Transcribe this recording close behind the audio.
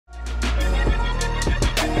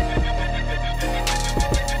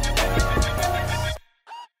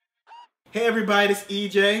Hey everybody, this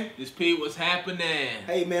EJ. This Pete, what's happening?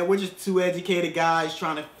 Hey man, we're just two educated guys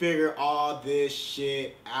trying to figure all this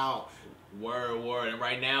shit out. Word. And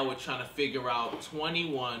right now we're trying to figure out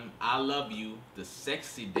 21, I Love You, the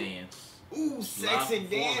sexy dance. Ooh, sexy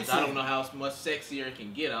dancing. I don't know how much sexier it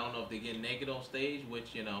can get. I don't know if they get naked on stage,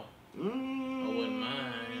 which, you know, I wouldn't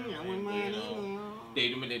mind. I wouldn't mind.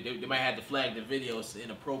 They might have to flag the video. It's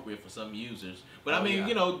inappropriate for some users. But I mean, yeah.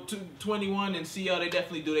 you know, 21 and CL, they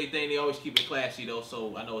definitely do their thing. They always keep it classy, though.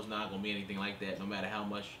 So I know it's not going to be anything like that, no matter how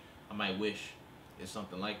much I might wish it's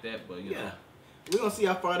something like that. But, you know. We're going to see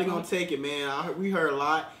how far they're going to take it, man. We heard a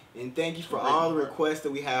lot. And thank you for all the requests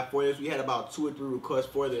that we have for this. We had about 2 or 3 requests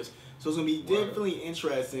for this. So it's going to be definitely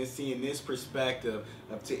interesting seeing this perspective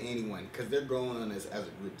up to anyone. Because they're going on this as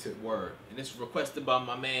a group too. Word. And it's requested by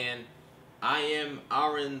my man, I Am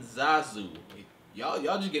Aranzazu. Y'all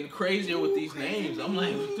just getting crazier with these names. I'm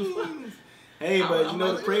like, what the fuck? Hey, but you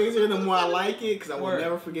know, the crazier, the more I like it, because I will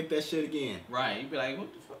never forget that shit again. Right. You'd be like,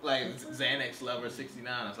 what the fuck? Like, Xanax Lover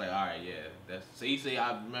 69. I was like, all right, yeah. That's, so you see,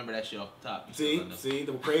 I remember that shit off the top. See,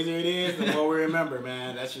 the crazier it is, the more we remember,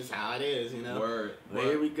 man. That's just how it is, you know? Word. Well,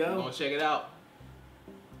 here we go. We're going to check it out.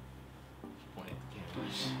 Point at the camera.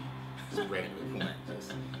 It's ready to point.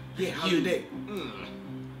 Yeah, how's your day?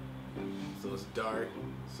 So it's dark,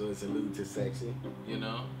 so it's alluded to sexy. You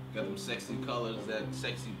know, got them sexy colors, that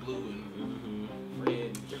sexy blue and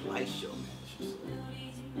red. Your light show, man.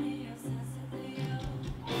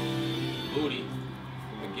 Booty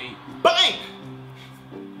from the gate. Bang!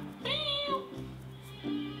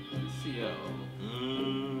 CL.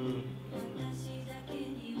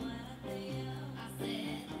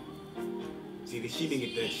 See, she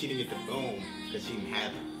didn't get the boom because she didn't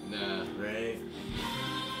have it. Nah. Right?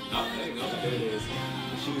 Oh, there you go. There it is.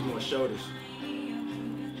 She was more shoulders.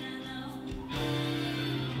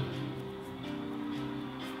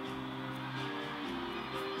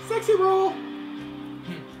 Sexy roll.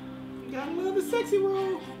 You gotta love the sexy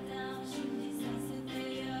roll.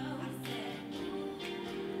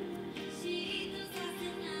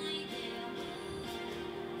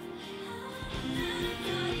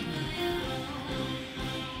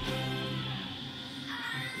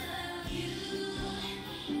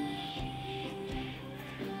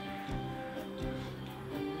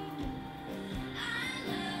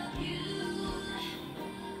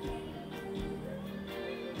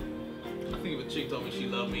 I think if a chick told me she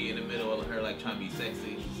loved me in the middle of her like trying to be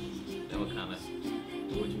sexy, that would kind of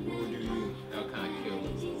kill me.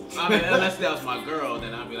 I mean, unless that was my girl,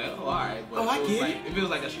 then I'd be like, oh, all right. But I get it. If it was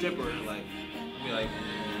like a stripper, like, I'd be like,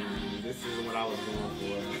 this isn't what I was going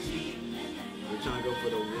for. We're trying to go for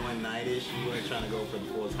the one night-ish. You weren't trying to go for the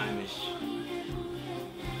full time-ish.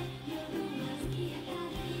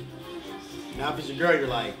 Now if it's your girl, you're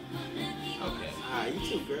like, okay. Alright, you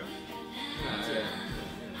too, girl. Alright.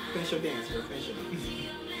 Finish your dance, girl. Finish your dance.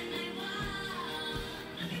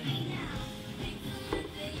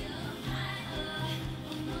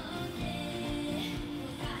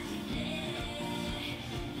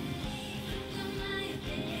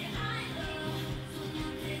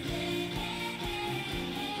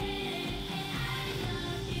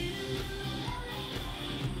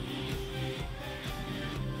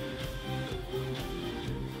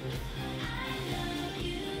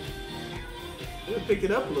 We picked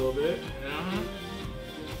it up a little bit.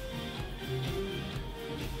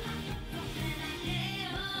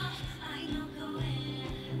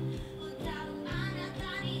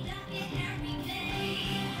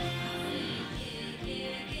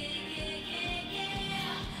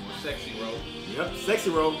 More sexy roll. Yep, sexy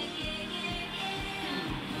roll.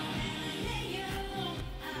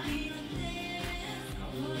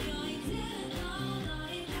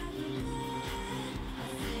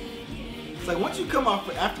 It's like once you come off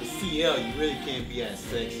after CL, you really can't be as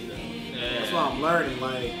sexy though. Yeah. That's what I'm learning.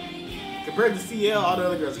 Like compared to CL, all the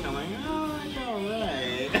other girls come like, oh, it's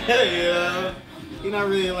alright. You know, you're not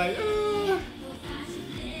really like, oh.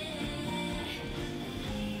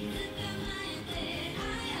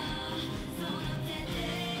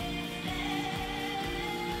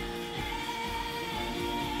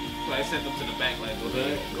 So I sent them to the back, like, go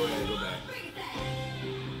ahead, go back.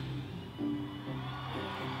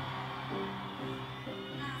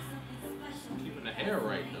 Keeping the hair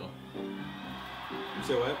right though. You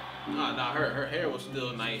said what? No, her hair was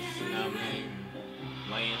still nice, you know what I mean?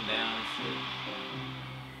 Laying down and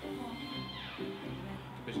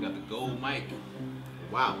shit. Bitch got the gold mic.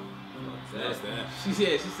 Wow. That's that. She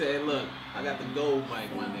said, look, I got the gold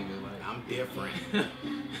mic, my nigga. Like, I'm different.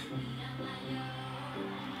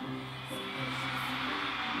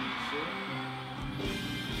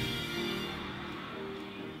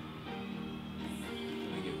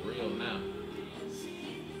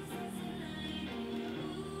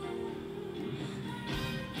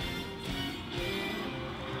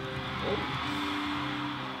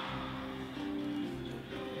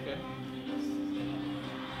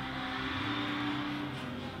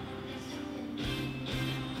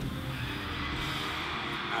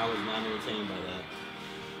 entertained by that.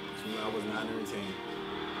 I was not entertained.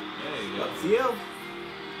 There you go. CL.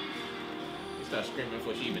 He started screaming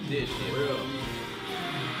before she even did shit. For real.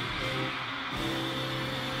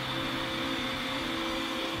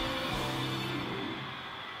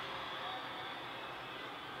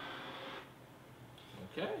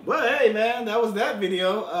 Okay. Well, hey, man, that was that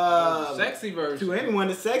video. Sexy version. To anyone,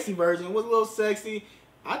 the sexy version was a little sexy.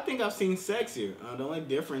 I think I've seen sexier. The only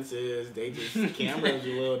difference is they just cameras a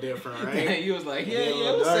little different, right? You was like, yeah,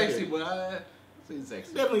 it was darker. sexy, but I seen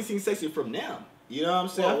sexy. Definitely seen sexier from them. You know what I'm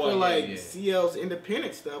saying? I feel like CL's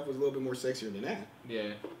independent stuff was a little bit more sexier than that. Yeah,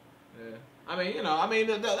 yeah. I mean, you know,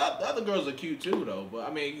 the other girls are cute too, though. But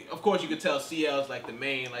I mean, of course, you could tell CL's like the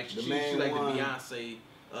main, like she's like the Beyonce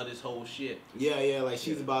of this whole shit. Yeah, like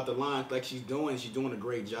she's about the line, like she's doing a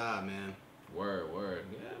great job, man. Word.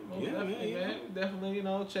 Yeah, definitely, man. Definitely, you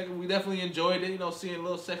know, check it. We definitely enjoyed it, you know, seeing a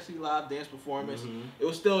little sexy live dance performance. It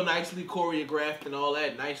was still nicely choreographed and all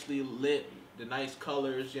that, nicely lit, the nice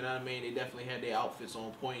colors, you know what I mean? They definitely had their outfits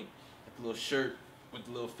on point. The little shirt with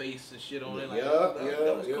the little face and shit on it. Like,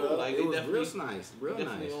 that was cool. Like, it was real nice.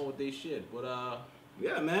 Definitely on with their shit. But,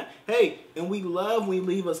 yeah, man. Hey, and we love when you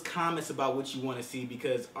leave us comments about what you want to see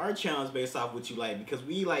because our channel is based off what you like because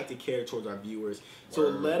we like to care towards our viewers. So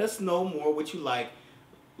let us know more what you like.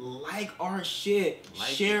 Like our shit,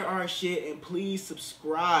 share our shit, and please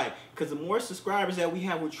subscribe. Because the more subscribers that we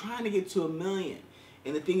have, we're trying to get to 1 million.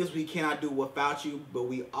 And the thing is, we cannot do without you, but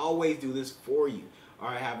we always do this for you. All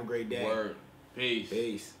right, have a great day. Word. Peace.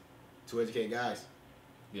 Peace. To educate guys.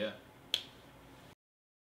 Yeah.